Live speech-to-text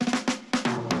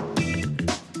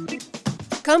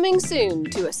Coming soon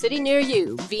to a city near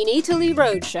you, Vinitaly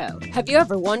Roadshow. Have you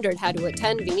ever wondered how to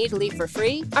attend Vinitaly for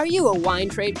free? Are you a wine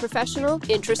trade professional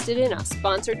interested in a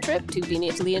sponsored trip to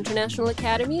Vinitaly International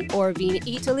Academy or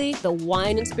Vinitaly, the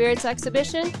Wine and Spirits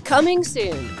Exhibition? Coming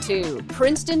soon to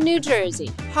Princeton, New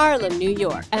Jersey, Harlem, New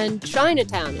York, and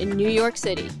Chinatown in New York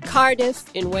City,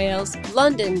 Cardiff in Wales,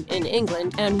 London in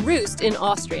England, and Roost in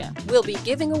Austria. We'll be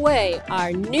giving away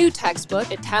our new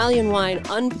textbook, Italian Wine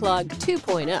Unplugged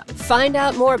 2.0. Find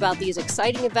out more about these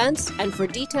exciting events, and for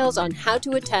details on how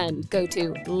to attend, go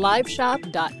to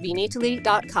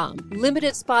liveshop.vinitaly.com.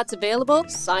 Limited spots available.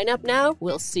 Sign up now.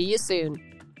 We'll see you soon.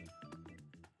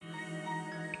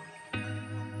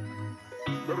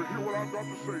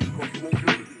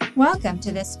 Welcome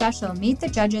to this special Meet the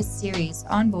Judges series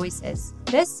on Voices.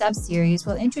 This sub-series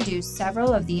will introduce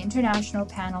several of the international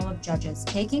panel of judges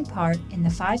taking part in the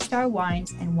 5-Star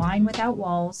Wines and Wine Without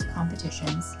Walls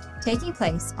competitions, taking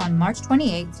place on March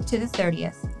 28th to the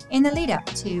 30th, in the lead-up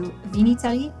to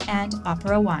Vinitaly and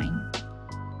Opera Wine.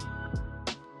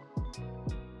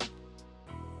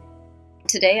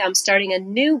 Today I'm starting a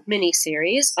new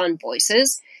mini-series on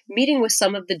Voices, meeting with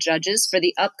some of the judges for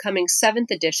the upcoming 7th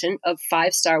edition of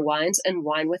 5-Star Wines and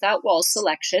Wine Without Walls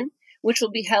selection, which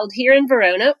will be held here in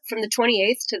Verona from the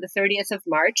 28th to the 30th of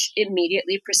March,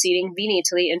 immediately preceding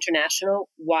Vinitaly International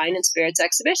Wine and Spirits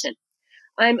Exhibition.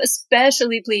 I'm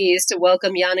especially pleased to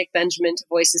welcome Yannick Benjamin to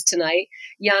Voices tonight.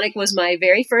 Yannick was my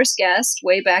very first guest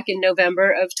way back in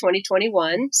November of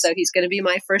 2021, so he's going to be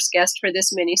my first guest for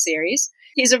this mini-series.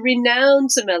 He's a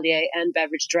renowned sommelier and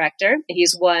beverage director.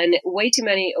 He's won way too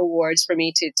many awards for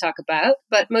me to talk about,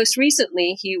 but most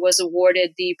recently he was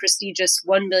awarded the prestigious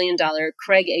 $1 million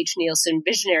Craig H. Nielsen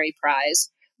Visionary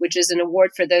Prize, which is an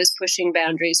award for those pushing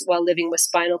boundaries while living with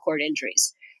spinal cord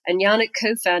injuries. And Yannick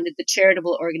co-founded the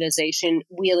charitable organization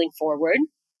Wheeling Forward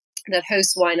that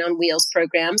hosts Wine on Wheels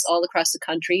programs all across the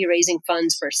country, raising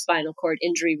funds for spinal cord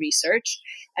injury research.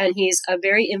 And he's a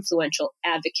very influential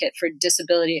advocate for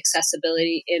disability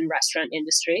accessibility in restaurant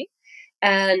industry.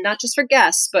 And not just for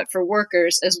guests, but for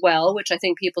workers as well, which I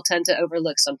think people tend to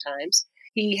overlook sometimes.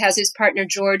 He has his partner,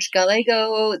 George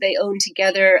Gallego. They own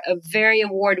together a very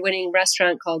award-winning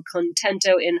restaurant called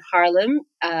Contento in Harlem,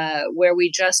 where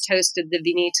we just hosted the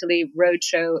Vinitaly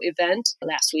Roadshow event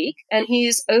last week. And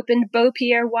he's opened Beau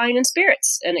Pierre Wine and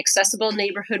Spirits, an accessible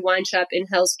neighborhood wine shop in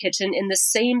Hell's Kitchen in the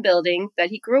same building that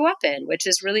he grew up in, which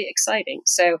is really exciting.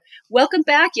 So welcome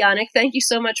back, Yannick. Thank you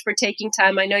so much for taking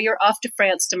time. I know you're off to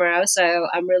France tomorrow, so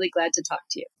I'm really glad to talk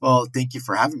to you. Well, thank you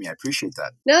for having me. I appreciate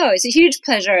that. No, it's a huge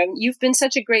pleasure. You've been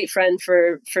such a great friend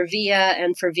for Via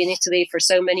and for Vinitaly for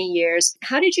so many years.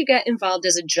 How did you get involved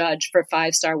as a judge for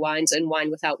 5-Star Wines and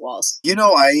Wine Without Walls? You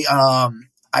know, I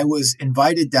was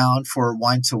invited down for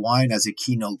Wine to Wine as a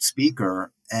keynote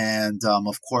speaker. And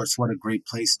of course, what a great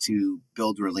place to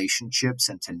build relationships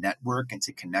and to network and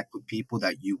to connect with people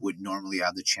that you would normally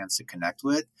have the chance to connect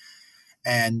with.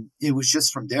 And it was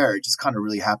just from there, it just kind of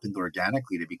really happened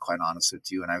organically, to be quite honest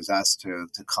with you. And I was asked to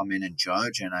come in and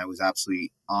judge, and I was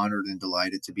absolutely honored and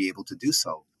delighted to be able to do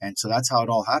so. And so that's how it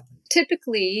all happened.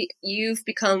 Typically, you've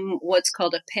become what's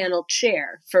called a panel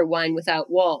chair for Wine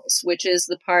Without Walls, which is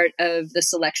the part of the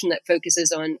selection that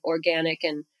focuses on organic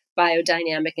and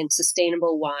biodynamic and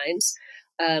sustainable wines.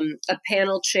 A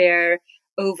panel chair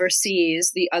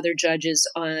oversees the other judges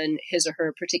on his or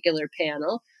her particular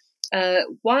panel.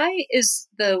 Why is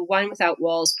the Wine Without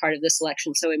Walls part of the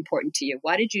selection so important to you?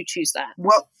 Why did you choose that?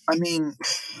 Well, I mean,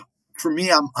 for me,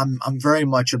 I'm very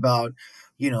much about,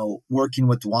 working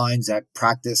with wines that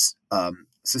practice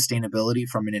sustainability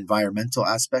from an environmental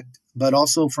aspect, but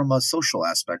also from a social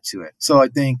aspect to it. So I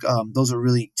think those are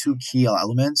really two key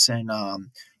elements. And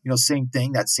same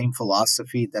thing, that same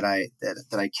philosophy that I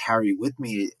carry with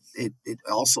me. It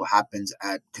also happens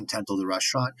at Contento, the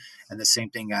restaurant, and the same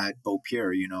thing at Beau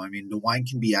Pierre. The wine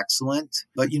can be excellent,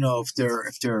 but if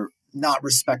they're not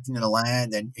respecting the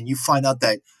land, and you find out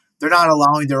that they're not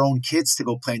allowing their own kids to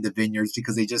go play in the vineyards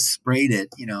because they just sprayed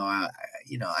it, I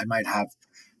might have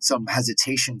some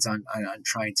hesitations on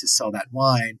trying to sell that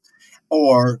wine.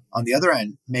 Or on the other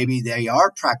end, maybe they are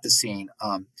practicing,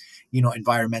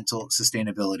 environmental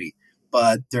sustainability,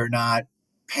 but they're not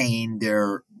paying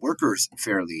their workers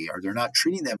fairly, or they're not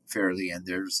treating them fairly, and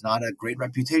there's not a great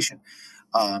reputation.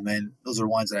 And those are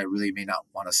wines that I really may not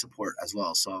want to support as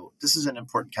well. So this is an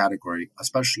important category,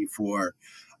 especially for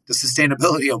the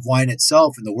sustainability of wine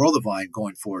itself and the world of wine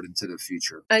going forward into the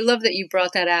future. I love that you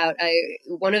brought that out.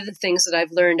 One of the things that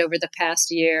I've learned over the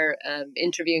past year,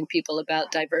 interviewing people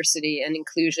about diversity and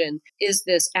inclusion, is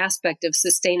this aspect of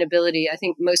sustainability. I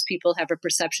think most people have a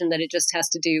perception that it just has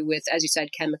to do with, as you said,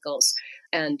 chemicals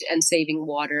and saving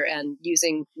water and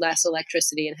using less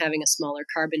electricity and having a smaller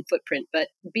carbon footprint. But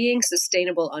being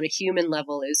sustainable on a human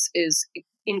level is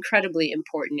incredibly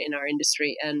important in our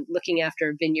industry, and looking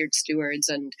after vineyard stewards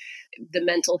and the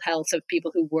mental health of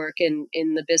people who work in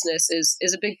the business is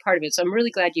a big part of it. So I'm really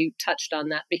glad you touched on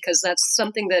that, because that's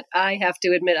something that I have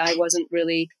to admit I wasn't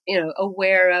really,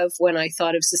 aware of when I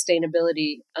thought of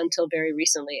sustainability until very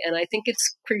recently. And I think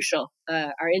it's crucial.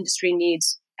 Our industry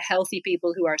needs healthy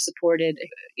people who are supported,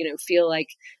 feel like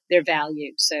they're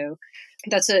valued. So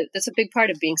that's a big part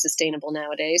of being sustainable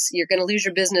nowadays. You're going to lose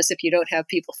your business if you don't have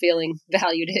people feeling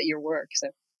valued at your work.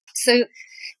 So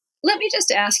let me just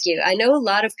ask you, I know a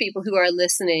lot of people who are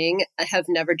listening have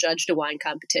never judged a wine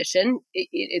competition.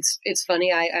 It's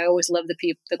funny. I always love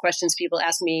the questions people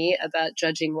ask me about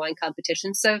judging wine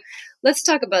competitions. So let's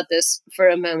talk about this for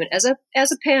a moment. As a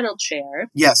panel chair,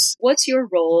 yes, what's your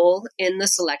role in the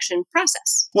selection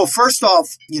process? Well, first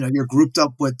off, you're grouped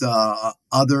up with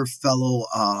other fellow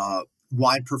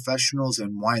wine professionals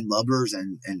and wine lovers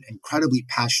and incredibly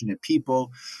passionate people.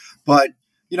 But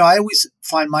I always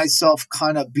find myself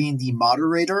kind of being the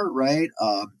moderator, right?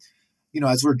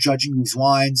 As we're judging these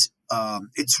wines,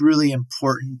 it's really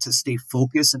important to stay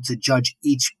focused and to judge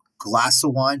each glass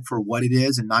of wine for what it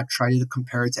is and not try to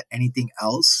compare it to anything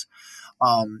else.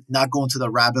 Not go into the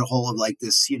rabbit hole of like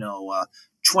this,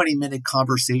 20-minute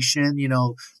conversation.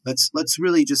 Let's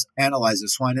really just analyze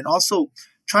this wine, and also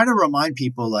trying to remind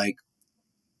people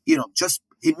just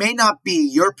it may not be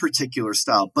your particular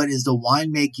style, but is the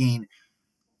winemaking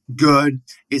good?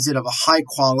 Is it of a high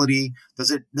quality?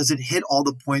 Does it hit all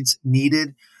the points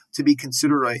needed to be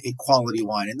considered a quality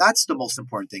wine? And that's the most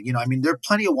important thing. There are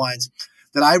plenty of wines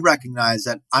that I recognize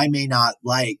that I may not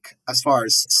like as far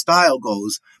as style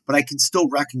goes, but I can still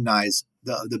recognize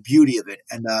the beauty of it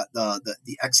and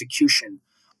the execution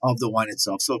of the wine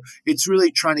itself. So it's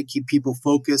really trying to keep people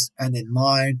focused and in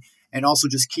line, and also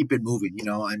just keep it moving.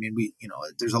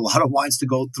 There's a lot of wines to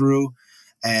go through.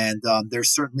 And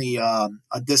there's certainly a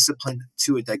discipline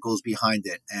to it that goes behind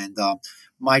it. And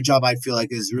my job, I feel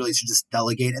like, is really to just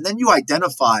delegate. And then you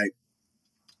identify,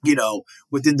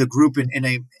 within the group in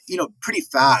a, pretty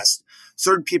fast.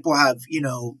 Certain people have,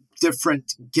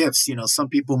 different gifts. Some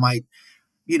people might,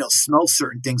 smell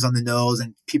certain things on the nose,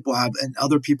 and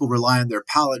other people rely on their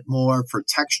palate more for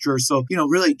texture. So,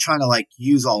 really trying to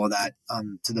use all of that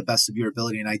to the best of your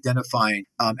ability and identifying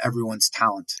everyone's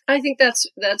talent. I think that's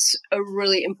a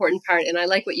really important part. And I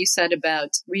like what you said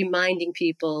about reminding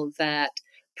people that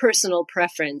personal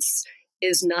preference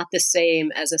is not the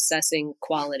same as assessing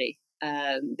quality.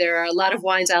 There are a lot of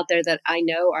wines out there that I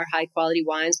know are high quality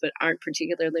wines, but aren't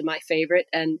particularly my favorite.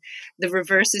 And the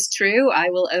reverse is true. I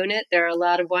will own it. There are a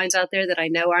lot of wines out there that I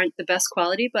know aren't the best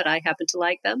quality, but I happen to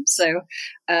like them. So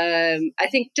I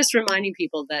think just reminding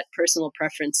people that personal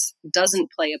preference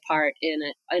doesn't play a part in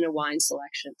a wine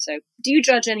selection. So do you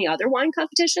judge any other wine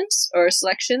competitions or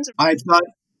selections? I've done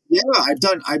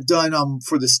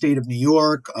for the state of New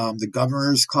York, the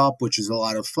Governor's Cup, which is a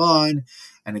lot of fun,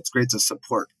 and it's great to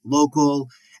support local.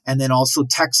 And then also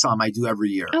Texom, I do every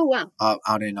year. Oh, wow.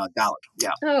 Out in Dallas.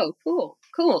 Yeah. Oh,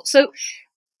 cool. So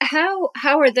how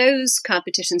are those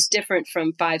competitions different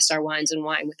from 5-star wines and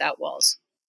Wine Without Walls?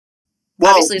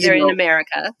 Well, obviously, they're in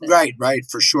America. Right,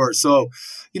 for sure. So,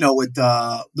 with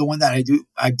the one that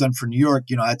I've done for New York,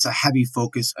 it's a heavy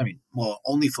focus.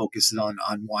 Only focuses on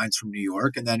wines from New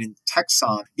York. And then in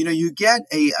Texom, you get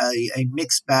a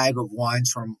mixed bag of wines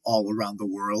from all around the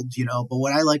world, But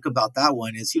what I like about that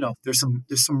one is, there's some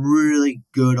really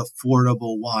good,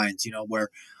 affordable wines, where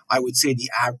I would say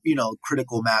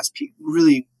critical mass,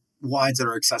 really wines that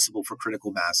are accessible for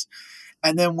critical mass.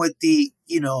 And then with the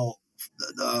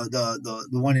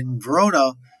one in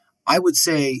Verona, I would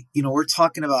say, we're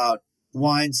talking about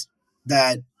wines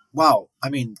that,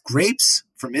 grapes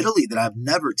from Italy that I've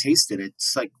never tasted.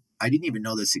 It's like, I didn't even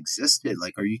know this existed.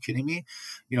 Like, are you kidding me?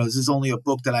 This is only a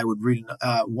book that I would read,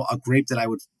 a grape that I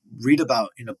would read about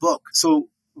in a book. So,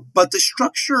 but the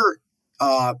structure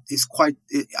is quite,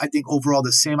 I think, overall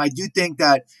the same. I do think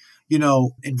that, in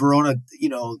Verona,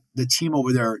 the team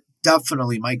over there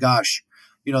definitely, my gosh,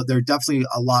 they're definitely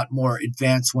a lot more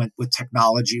advanced with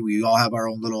technology. We all have our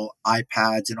own little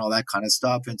iPads and all that kind of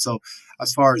stuff. And so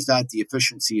as far as that, the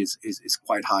efficiency is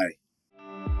quite high.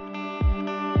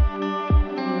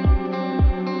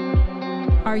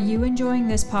 Are you enjoying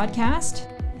this podcast?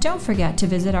 Don't forget to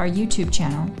visit our YouTube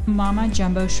channel, Mama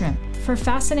Jumbo Shrimp, for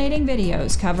fascinating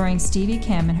videos covering Stevie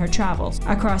Kim and her travels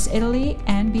across Italy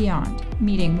and beyond,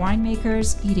 meeting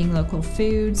winemakers, eating local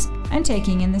foods, and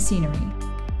taking in the scenery.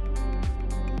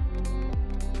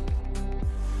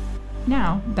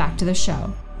 Now, back to the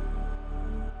show.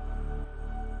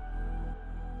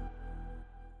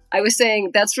 I was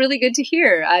saying that's really good to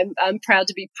hear. I'm proud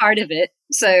to be part of it.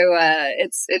 So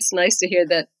it's nice to hear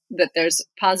that there's a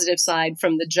positive side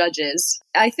from the judges.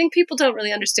 I think people don't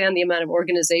really understand the amount of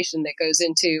organization that goes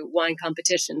into wine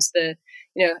competitions. The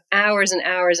hours and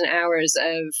hours and hours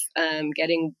of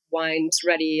getting wines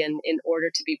ready and in order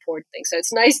to be poured things. So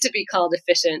it's nice to be called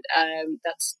efficient.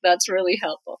 That's really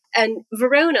helpful. And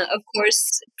Verona, of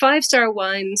course, 5-star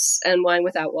wines and Wine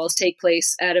Without Walls take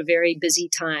place at a very busy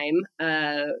time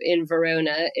in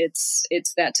Verona. It's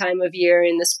that time of year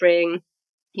in the spring,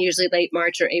 usually late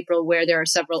March or April, where there are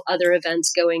several other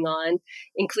events going on,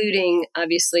 including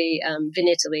obviously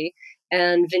Vinitaly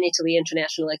and Vinitaly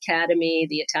International Academy,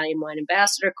 the Italian Wine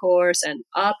Ambassador course, and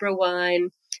Opera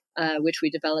Wine, which we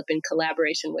develop in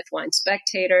collaboration with Wine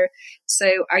Spectator.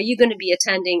 So are you going to be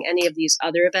attending any of these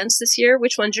other events this year?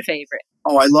 Which one's your favorite?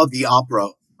 Oh, I love the Opera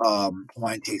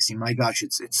wine tasting. My gosh,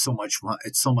 it's so much fun.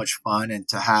 It's so much fun, and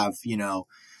to have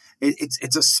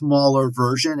it's a smaller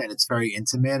version and it's very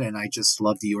intimate, and I just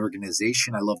love the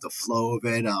organization. I love the flow of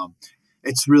it.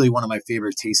 It's really one of my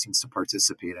favorite tastings to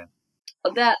participate in.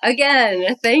 That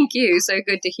again, thank you. So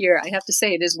good to hear. I have to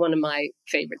say it is one of my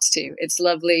favorites too. It's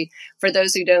lovely. For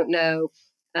those who don't know,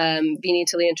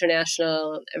 Vinitaly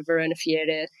International, Verona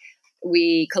Fiere,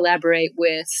 we collaborate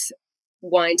with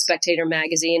Wine Spectator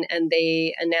magazine, and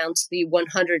they announced the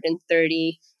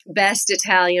 130 best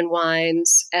Italian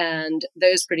wines, and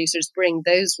those producers bring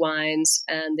those wines,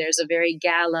 and there's a very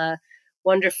gala,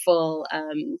 wonderful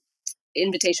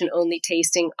invitation-only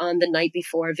tasting on the night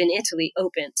before Vinitaly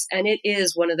opens, and it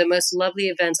is one of the most lovely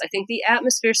events. I think the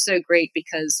atmosphere is so great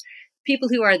because people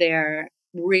who are there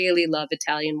really love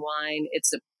Italian wine.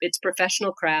 It's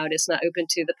professional crowd. It's not open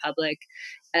to the public,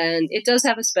 and it does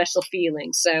have a special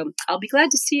feeling. So I'll be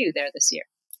glad to see you there this year.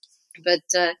 But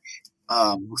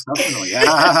most definitely,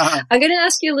 yeah. I'm going to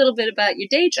ask you a little bit about your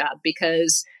day job,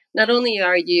 because not only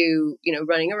are you,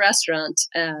 running a restaurant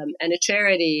and a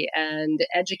charity and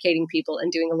educating people and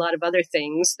doing a lot of other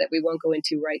things that we won't go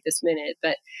into right this minute,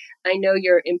 but I know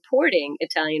you're importing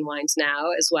Italian wines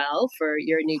now as well for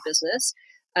your new business.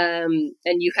 And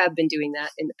you have been doing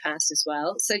that in the past as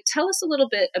well. So tell us a little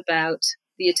bit about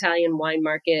the Italian wine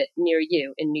market near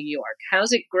you in New York.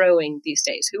 How's it growing these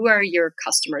days? Who are your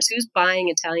customers? Who's buying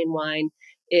Italian wine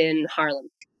in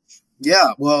Harlem?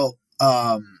 Yeah, well,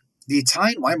 the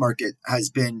Italian wine market has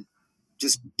been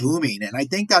just booming. And I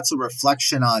think that's a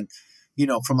reflection on,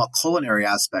 from a culinary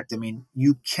aspect. I mean,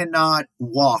 you cannot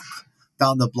walk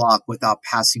down the block without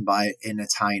passing by an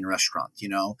Italian restaurant,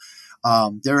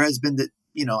 There has been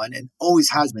and it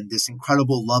always has been this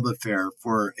incredible love affair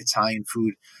for Italian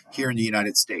food here in the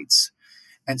United States.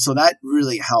 And so that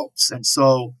really helps. And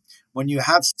so when you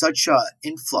have such an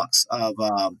influx of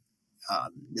of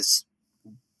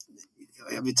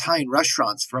Italian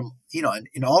restaurants from,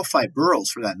 in all 5 boroughs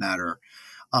for that matter,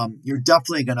 you're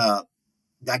definitely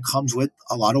that comes with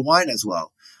a lot of wine as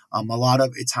well, a lot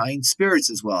of Italian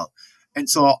spirits as well. And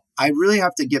so I really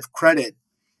have to give credit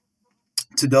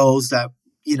to those that,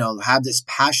 have this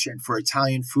passion for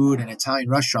Italian food and Italian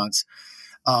restaurants.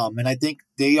 And I think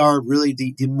they are really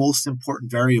the most important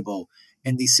variable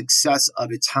in the success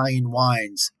of Italian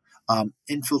wines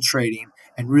infiltrating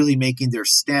and really making their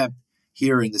stamp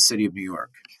here in the city of New York.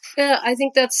 Yeah, I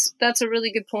think that's a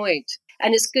really good point.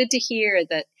 And it's good to hear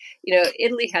that,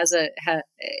 Italy has a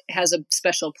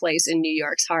special place in New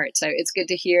York's heart. So it's good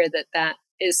to hear that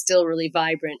is still really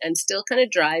vibrant and still kind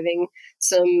of driving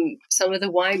some of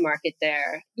the wine market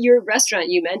there. Your restaurant,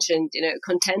 you mentioned,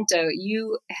 Contento,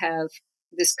 you have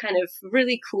this kind of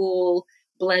really cool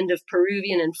blend of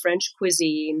Peruvian and French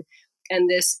cuisine and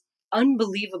this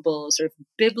unbelievable sort of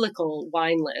biblical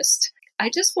wine list.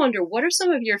 I just wonder, what are some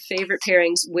of your favorite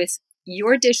pairings with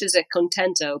your dishes at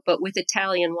Contento, but with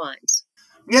Italian wines?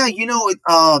 Yeah,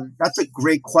 that's a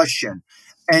great question.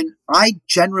 And I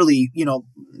generally,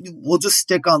 we'll just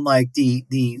stick on like the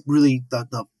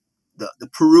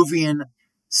Peruvian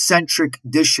centric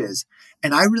dishes.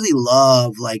 And I really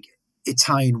love like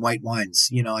Italian white wines.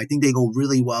 I think they go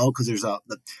really well because there's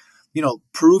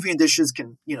Peruvian dishes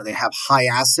can, they have high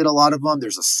acid, a lot of them.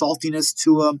 There's a saltiness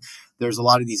to them. There's a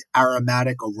lot of these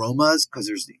aromatic aromas because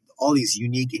there's all these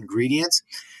unique ingredients.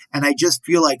 And I just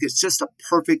feel like it's just a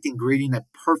perfect ingredient, a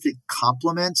perfect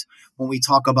complement when we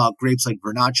talk about grapes like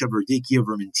Vernaccia, Verdicchio,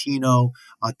 Vermentino,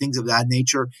 things of that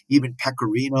nature, even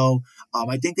Pecorino.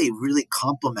 I think they really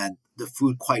complement the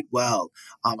food quite well.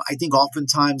 I think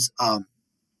oftentimes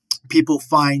people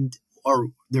find, or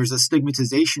there's a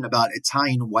stigmatization about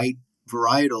Italian white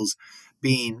varietals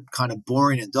being kind of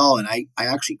boring and dull. And I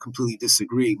actually completely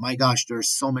disagree. My gosh, there's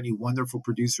so many wonderful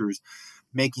producers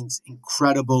making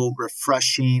incredible,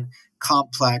 refreshing,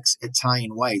 complex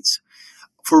Italian whites.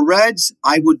 For reds,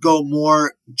 I would go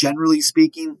more, generally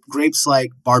speaking, grapes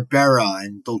like Barbera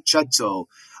and Dolcetto,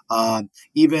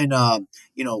 even, Nerello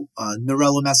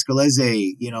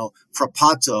Mescalese,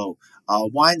 Frappato,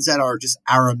 wines that are just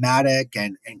aromatic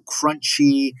and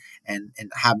crunchy and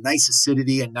have nice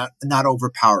acidity and not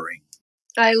overpowering.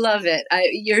 I love it.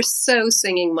 You're so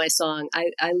singing my song.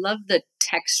 I love the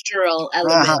textural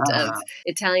element of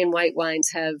Italian white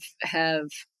wines have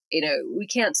we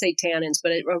can't say tannins,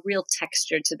 but a real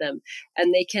texture to them.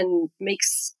 And they can make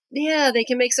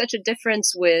such a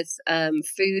difference with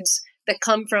foods that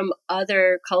come from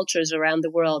other cultures around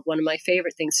the world. One of my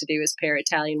favorite things to do is pair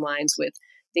Italian wines with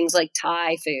things like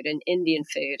Thai food and Indian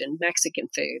food and Mexican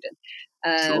food.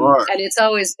 Sure. And it's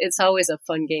always a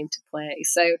fun game to play.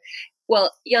 So,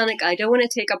 well, Yannick, I don't want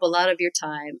to take up a lot of your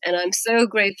time, and I'm so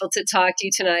grateful to talk to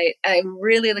you tonight. I'm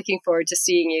really looking forward to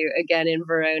seeing you again in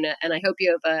Verona, and I hope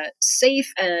you have a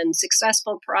safe and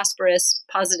successful, prosperous,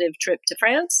 positive trip to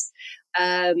France.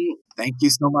 Thank you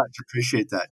so much. Appreciate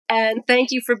that. And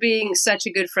thank you for being such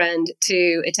a good friend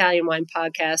to Italian Wine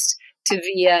Podcast, to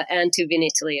Via, and to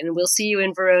Vinitaly, and we'll see you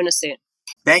in Verona soon.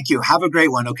 Thank you. Have a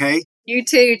great one, okay? You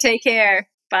too. Take care.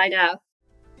 Bye now.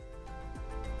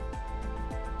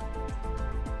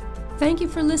 Thank you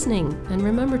for listening, and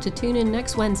remember to tune in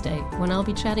next Wednesday when I'll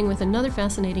be chatting with another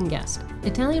fascinating guest.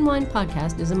 Italian Wine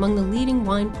Podcast is among the leading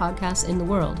wine podcasts in the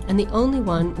world and the only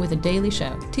one with a daily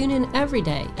show. Tune in every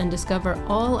day and discover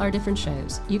all our different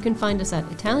shows. You can find us at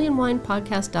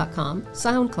ItalianWinePodcast.com,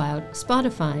 SoundCloud,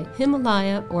 Spotify,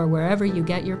 Himalaya, or wherever you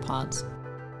get your pods.